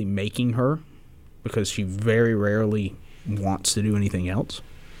not really making her, because she very rarely wants to do anything else.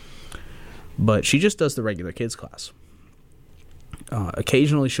 But she just does the regular kids class.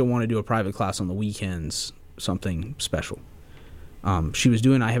 Occasionally she'll want to do a private class on the weekends, something special. She was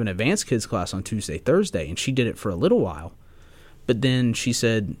doing I have an advanced kids class on Tuesday, Thursday, and she did it for a little while. But then she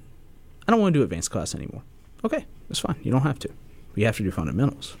said, I don't want to do advanced class anymore. Okay, that's fine. You don't have to. We have to do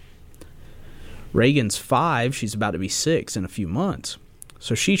fundamentals. Reagan's 5. She's about to be 6 in a few months.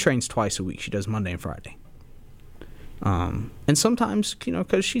 So she trains twice a week. She does Monday and Friday. And sometimes,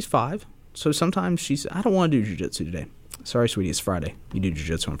 because she's 5, so sometimes I don't want to do jiu-jitsu today. Sorry, sweetie, it's Friday. You do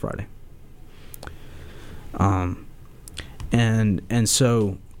jiu-jitsu on Friday. And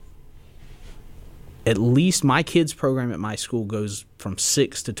so at least my kids' program at my school goes from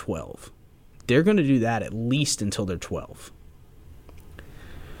 6 to 12. They're going to do that at least until they're 12.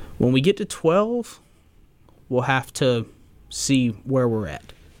 When we get to 12, we'll have to see where we're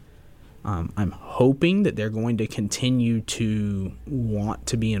at. I'm hoping that they're going to continue to want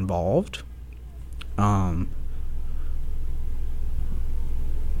to be involved. But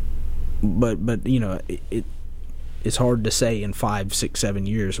it's hard to say in 5, 6, 7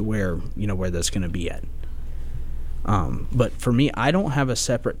 years where that's going to be at. But for me, I don't have a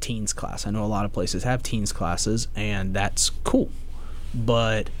separate teens class. I know a lot of places have teens classes, and that's cool.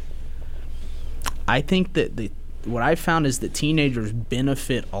 But I think that what I found is that teenagers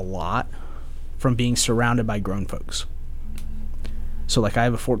benefit a lot from being surrounded by grown folks. So, I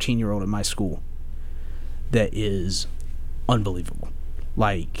have a 14-year-old at my school that is unbelievable.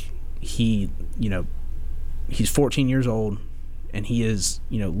 He's 14 years old, and he is,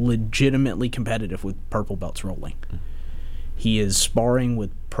 legitimately competitive with purple belts rolling. He is sparring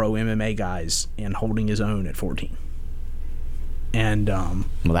with pro MMA guys and holding his own at 14. And well,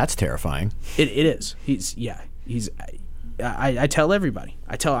 that's terrifying. It is. I tell everybody.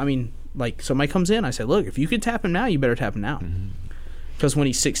 Somebody comes in, I say, look, if you could tap him now, you better tap him now. Because when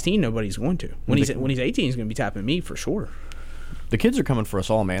he's 16, nobody's going to. When he's 18, he's going to be tapping me for sure. The kids are coming for us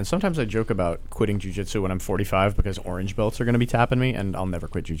all, man. Sometimes I joke about quitting jiu-jitsu when I'm 45 because orange belts are going to be tapping me, and I'll never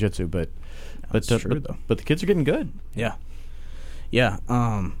quit jiu-jitsu. But the kids are getting good. Yeah.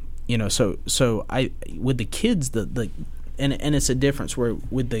 So I with the kids and it's a difference where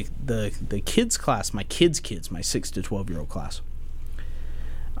with the kids class, my kids, my 6 to 12-year-old class.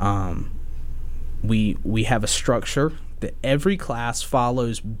 We have a structure that every class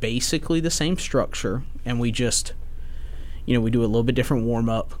follows basically the same structure, and we just, we do a little bit different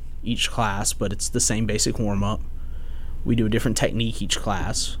warm-up each class, but it's the same basic warm-up. We do a different technique each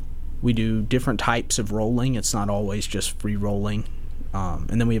class. We do different types of rolling. It's not always just free rolling.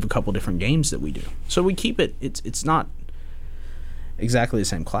 And then we have a couple different games that we do. So we keep it's not exactly the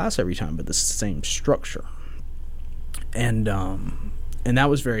same class every time, but the same structure. And that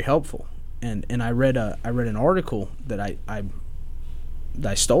was very helpful. And I read an article that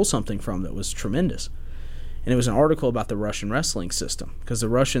I stole something from that was tremendous. And it was an article about the Russian wrestling system, because the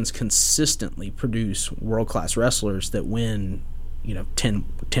Russians consistently produce world-class wrestlers that win, 10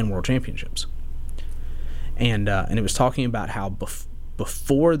 world championships. And it was talking about how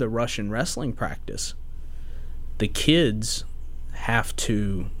before the Russian wrestling practice, the kids have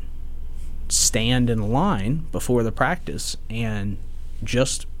to stand in line before the practice and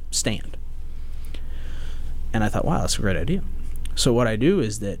just stand. And I thought, wow, that's a great idea. So what I do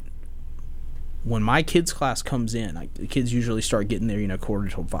is that when my kids' class comes in, the kids usually start getting there,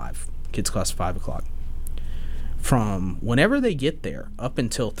 4:45. Kids' class 5 o'clock. From whenever they get there up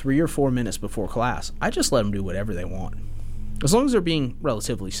until 3 or 4 minutes before class, I just let them do whatever they want, as long as they're being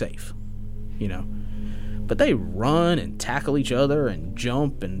relatively safe, But they run and tackle each other and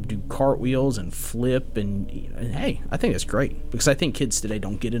jump and do cartwheels and flip, and hey, I think that's great, because I think kids today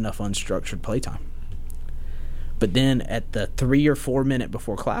don't get enough unstructured playtime. But then at the 3 or 4 minute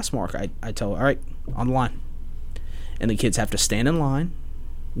before class mark, I tell, all right, on the line. And the kids have to stand in line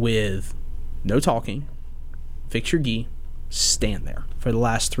with no talking, fix your gi, stand there for the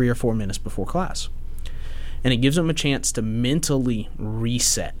last 3 or 4 minutes before class. And it gives them a chance to mentally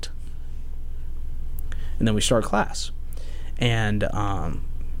reset. And then we start class. And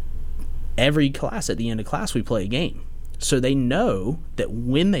every class, at the end of class, we play a game. So they know that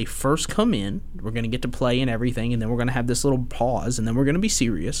when they first come in, we're going to get to play and everything, and then we're going to have this little pause, and then we're going to be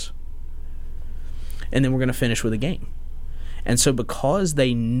serious, and then we're going to finish with a game. And so because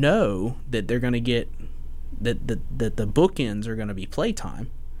they know that they're going to get, that the bookends are going to be playtime,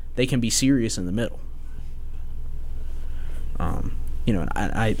 they can be serious in the middle.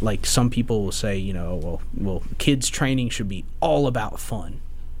 I like, some people will say, well, kids training should be all about fun.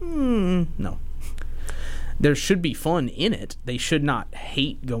 No. There should be fun in it. They should not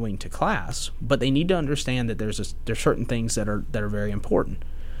hate going to class, but they need to understand that there's certain things that are very important.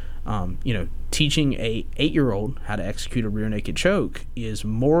 Teaching a 8-year-old how to execute a rear naked choke is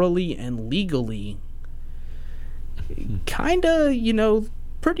morally and legally kind of,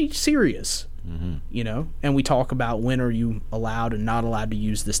 pretty serious. Mm-hmm. And we talk about when are you allowed and not allowed to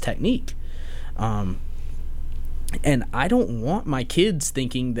use this technique. And I don't want my kids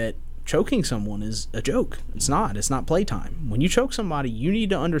thinking that choking someone is a joke. It's not playtime. When you choke somebody, you need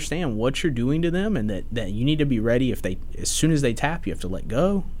to understand what you're doing to them, and that you need to be ready. As soon as they tap, you have to let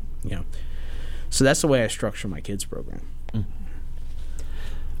go. So that's the way I structure my kids program.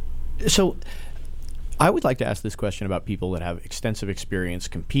 So I would like to ask this question about people that have extensive experience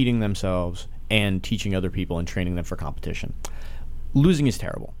competing themselves and teaching other people and training them for competition. Losing is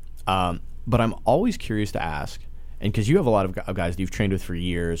terrible. But I'm always curious to ask, and because you have a lot of guys that you've trained with for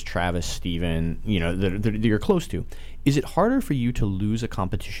years, Travis, Steven, that you're close to, is it harder for you to lose a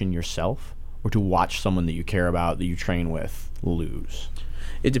competition yourself, or to watch someone that you care about, that you train with, lose?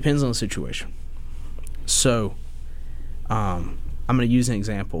 It depends on the situation. So I'm going to use an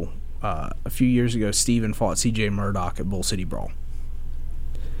example. A few years ago, Steven fought CJ Murdoch at Bull City Brawl.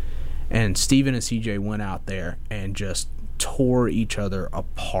 And Steven and CJ went out there and just tore each other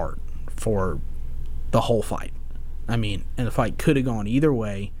apart for the whole fight. And the fight could have gone either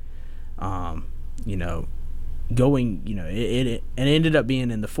way. It ended up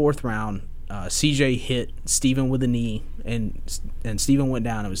being in the 4th round. CJ hit Steven with a knee, and Steven went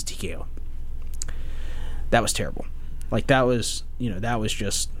down. It was TKO. That was terrible. That was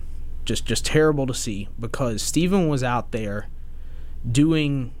just terrible to see, because Steven was out there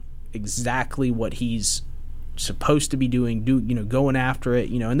doing exactly what he's supposed to be doing, going after it,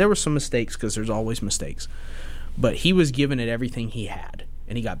 and there were some mistakes, because there's always mistakes. But he was giving it everything he had,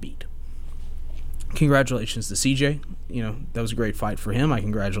 and he got beat. Congratulations to CJ. That was a great fight for him. I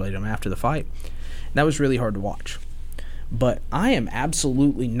congratulated him after the fight. That was really hard to watch. But I am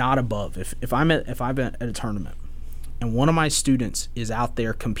absolutely not above. If I'm at a tournament and one of my students is out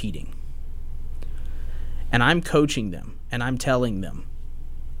there competing, and I'm coaching them and I'm telling them,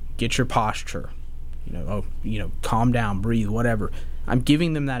 get your posture, calm down, breathe, whatever. I'm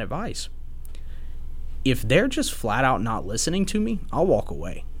giving them that advice. If they're just flat out not listening to me, I'll walk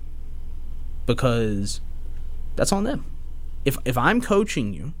away, because that's on them. If I'm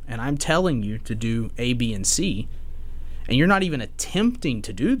coaching you and I'm telling you to do A, B, and C, and you're not even attempting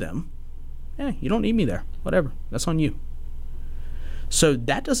to do them, you don't need me there. Whatever. That's on you. So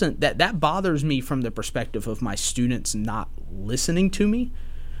that bothers me from the perspective of my students not listening to me.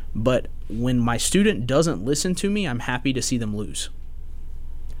 But when my student doesn't listen to me, I'm happy to see them lose.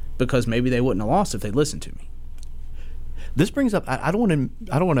 Because maybe they wouldn't have lost if they listened to me. This brings up, I don't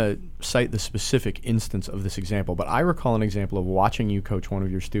want to cite the specific instance of this example, but I recall an example of watching you coach one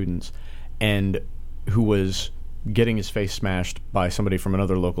of your students and who was getting his face smashed by somebody from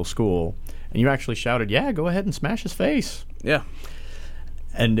another local school, and you actually shouted, "Yeah, go ahead and smash his face." Yeah.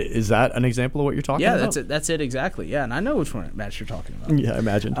 And is that an example of what you're talking about? Yeah, that's it exactly. Yeah, and I know which one match you're talking about. Yeah, I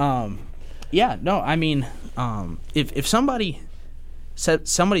imagine. If somebody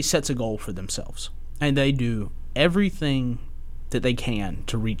sets a goal for themselves and they do everything that they can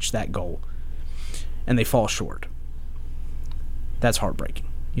to reach that goal and they fall short, that's heartbreaking.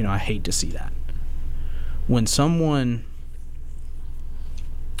 I hate to see that. When someone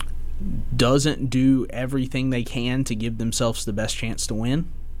doesn't do everything they can to give themselves the best chance to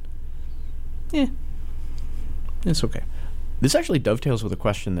win, it's okay. This actually dovetails with a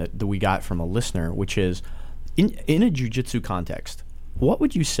question that we got from a listener, which is, in a jiu-jitsu context, what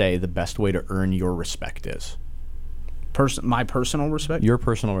would you say the best way to earn your respect is? My personal respect? Your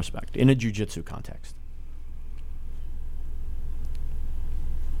personal respect in a jiu-jitsu context.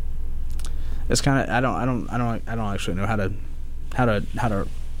 It's kind of I don't actually know how to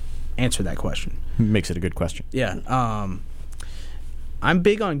answer that question. Makes it a good question. Yeah. I'm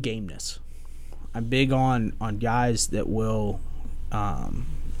big on gameness. I'm big on guys that will,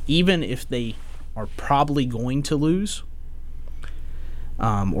 even if they are probably going to lose,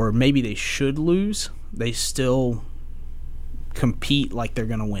 or maybe they should lose, they still compete like they're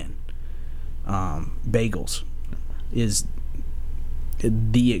going to win. Bagels is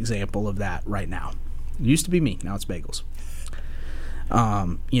the example of that right now. It used to be me, now it's Bagels.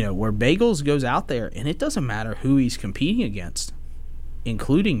 Where Bagels goes out there, and it doesn't matter who he's competing against,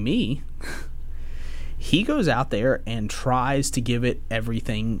 including me, he goes out there and tries to give it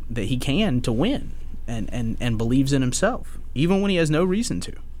everything that he can to win, and believes in himself, even when he has no reason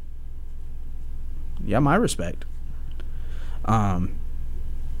to. Yeah, my respect.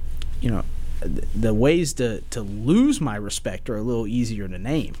 The ways to lose my respect are a little easier to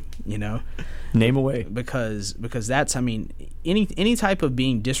name, Name away. Because that's, any type of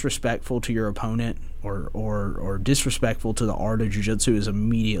being disrespectful to your opponent or disrespectful to the art of jiu-jitsu is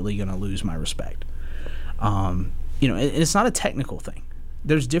immediately going to lose my respect. It's not a technical thing.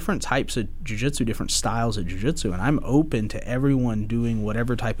 There's different types of jiu-jitsu, different styles of jiu-jitsu, and I'm open to everyone doing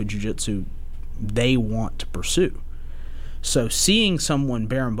whatever type of jiu-jitsu they want to pursue. So seeing someone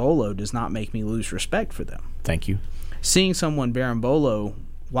berimbolo does not make me lose respect for them. Thank you. Seeing someone berimbolo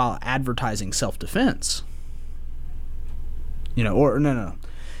while advertising self-defense,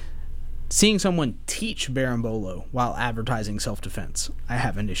 seeing someone teach berimbolo while advertising self-defense, I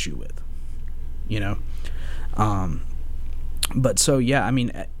have an issue with. But so yeah, I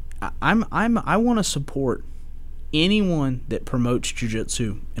want to support anyone that promotes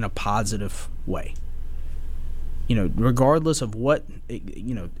jiu-jitsu in a positive way. Regardless of what,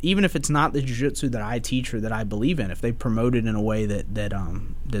 even if it's not the jiu-jitsu that I teach or that I believe in, if they promote it in a way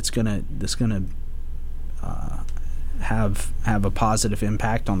that's gonna have a positive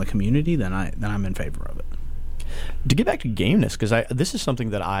impact on the community, then I'm in favor of it. To get back to gameness, because this is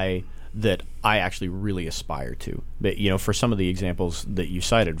something that I actually really aspire to. But for some of the examples that you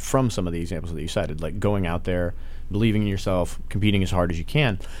cited, like going out there, believing in yourself, competing as hard as you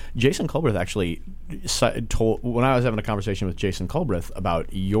can. Jason Culbreth actually told, when I was having a conversation with Jason Culbreth about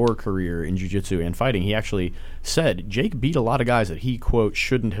your career in jiu-jitsu and fighting, he actually said Jake beat a lot of guys that he, quote,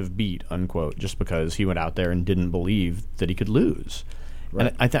 shouldn't have beat, unquote, just because he went out there and didn't believe that he could lose.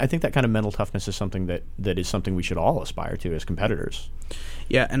 Right. And I think that kind of mental toughness is something that is something we should all aspire to as competitors.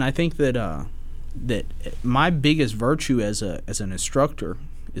 Yeah, and I think that my biggest virtue as an instructor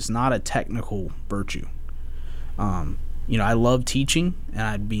is not a technical virtue. I love teaching, and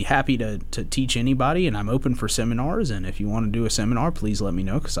I'd be happy to teach anybody, and I'm open for seminars, and if you want to do a seminar, please let me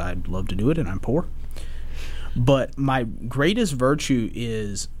know, because I'd love to do it, and I'm poor. But my greatest virtue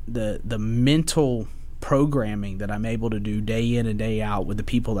is the mental programming that I'm able to do day in and day out with the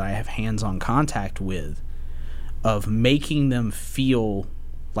people that I have hands-on contact with, of making them feel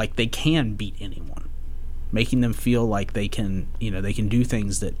like they can beat anyone, making them feel like they can do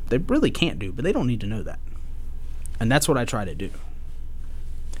things that they really can't do, but they don't need to know that. And that's what I try to do.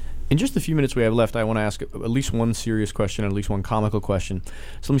 In just the few minutes we have left, I want to ask at least one serious question and at least one comical question.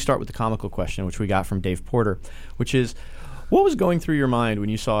 So let me start with the comical question, which we got from Dave Porter, which is, What was going through your mind when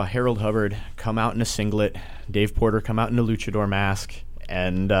you saw Harold Hubbard come out in a singlet, Dave Porter come out in a luchador mask,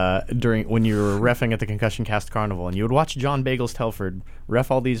 and when you were reffing at the Concussion Cast Carnival, and you would watch John Bagels Telford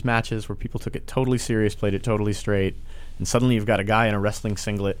ref all these matches where people took it totally serious, played it totally straight, and suddenly you've got a guy in a wrestling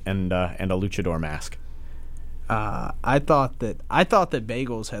singlet and a luchador mask? I thought that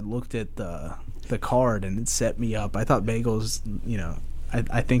Bagels had looked at the card and it set me up. I thought Bagels,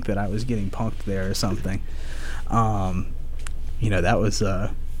 I think that I was getting punked there or something. That was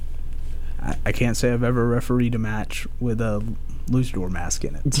I can't say I've ever refereed a match with a luchador mask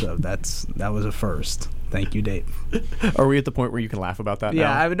in it, so that was a first. Thank you, Dave. Are we at the point where you can laugh about that now?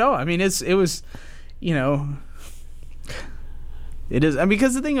 Yeah, I know. I mean, it was, it is. I mean,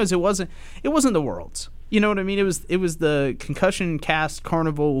 because the thing is, it wasn't the Worlds. You know what I mean? It was the Concussion Cast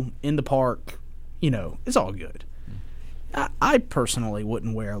Carnival in the park. It's all good. I personally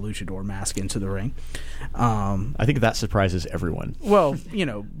wouldn't wear a luchador mask into the ring. I think that surprises everyone. Well,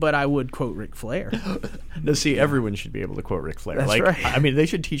 but I would quote Ric Flair. No, see, everyone should be able to quote Ric Flair. That's right. I mean, they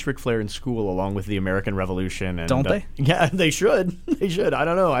should teach Ric Flair in school along with the American Revolution. And, don't they? Yeah, they should. They should. I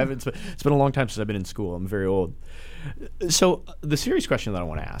don't know. It's been a long time since I've been in school. I'm very old. So the serious question that I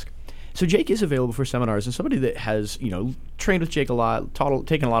want to ask. So Jake is available for seminars, and somebody that has, trained with Jake a lot,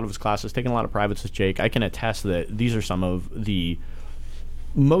 taken a lot of his classes, taken a lot of privates with Jake, I can attest that these are some of the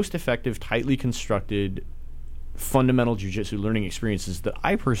most effective, tightly constructed, fundamental jiu-jitsu learning experiences that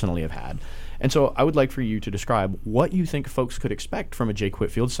I personally have had. And so I would like for you to describe what you think folks could expect from a Jake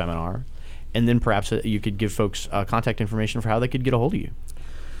Whitfield seminar, and then perhaps you could give folks contact information for how they could get a hold of you.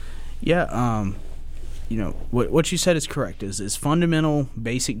 Yeah, what you said is correct. Is fundamental,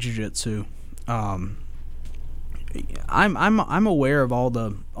 basic jiu-jitsu. I'm aware of all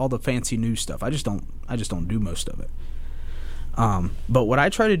the fancy new stuff. I just don't do most of it. But what I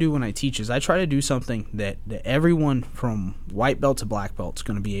try to do when I teach is I try to do something that everyone from white belt to black belt is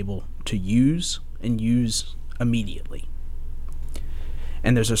going to be able to use immediately.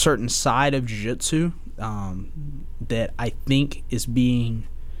 And there's a certain side of jiu-jitsu that I think is being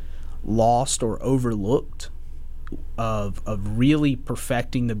lost or overlooked of really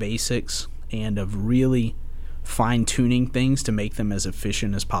perfecting the basics and of really fine-tuning things to make them as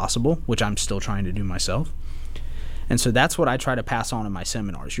efficient as possible, which I'm still trying to do myself. And so that's what I try to pass on in my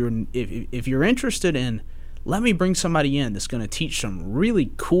seminars. If you're interested in, let me bring somebody in that's going to teach some really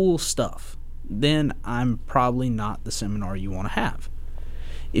cool stuff, then I'm probably not the seminar you want to have.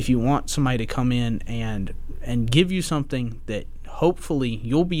 If you want somebody to come in and give you something that hopefully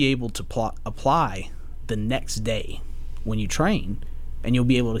you'll be able to apply the next day when you train, and you'll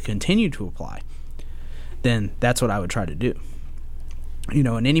be able to continue to apply, then that's what I would try to do.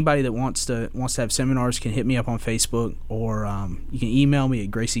 And anybody that wants to have seminars can hit me up on Facebook, or you can email me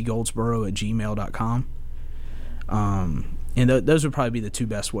at graciegoldsboro@gmail.com. And those would probably be the two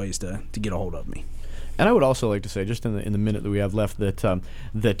best ways to get a hold of me. And I would also like to say, just in the minute that we have left,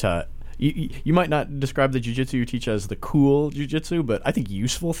 that you might not describe the jiu-jitsu you teach as the cool jiu-jitsu, but I think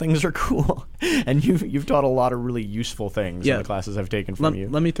useful things are cool. And you've taught a lot of really useful things in the classes I've taken from you.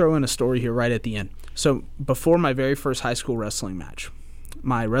 Let me throw in a story here right at the end. So before my very first high school wrestling match,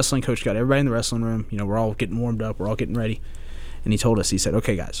 my wrestling coach got everybody in the wrestling room. We're all getting warmed up. We're all getting ready. And he told us, he said,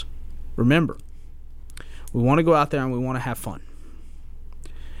 okay, guys, remember, we want to go out there and we want to have fun.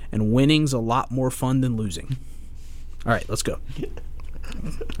 And winning's a lot more fun than losing. All right, let's go.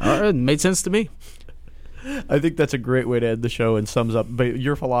 All right, made sense to me. I think that's a great way to end the show and sums up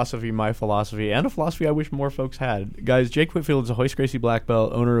your philosophy, my philosophy, and a philosophy I wish more folks had. Guys, Jake Whitfield is a Hoist Gracie black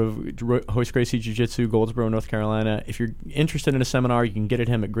belt, owner of Hoist Gracie Jiu-Jitsu, Goldsboro, North Carolina. If you're interested in a seminar, you can get at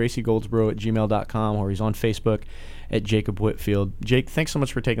him at graciegoldsboro@gmail.com, or he's on Facebook at Jacob Whitfield. Jake, thanks so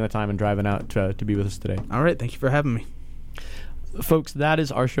much for taking the time and driving out to be with us today. All right, thank you for having me. Folks, that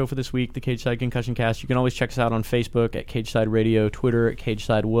is our show for this week, the Cageside Concussion Cast. You can always check us out on Facebook at Cageside Radio, Twitter at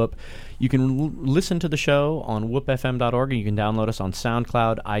Cageside Whoop. You can listen to the show on whoopfm.org, and you can download us on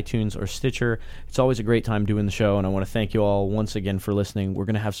SoundCloud, iTunes, or Stitcher. It's always a great time doing the show, and I want to thank you all once again for listening. We're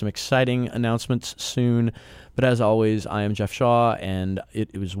going to have some exciting announcements soon, but as always, I am Jeff Shaw, and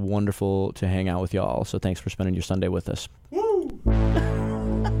it was wonderful to hang out with y'all, so thanks for spending your Sunday with us. Woo!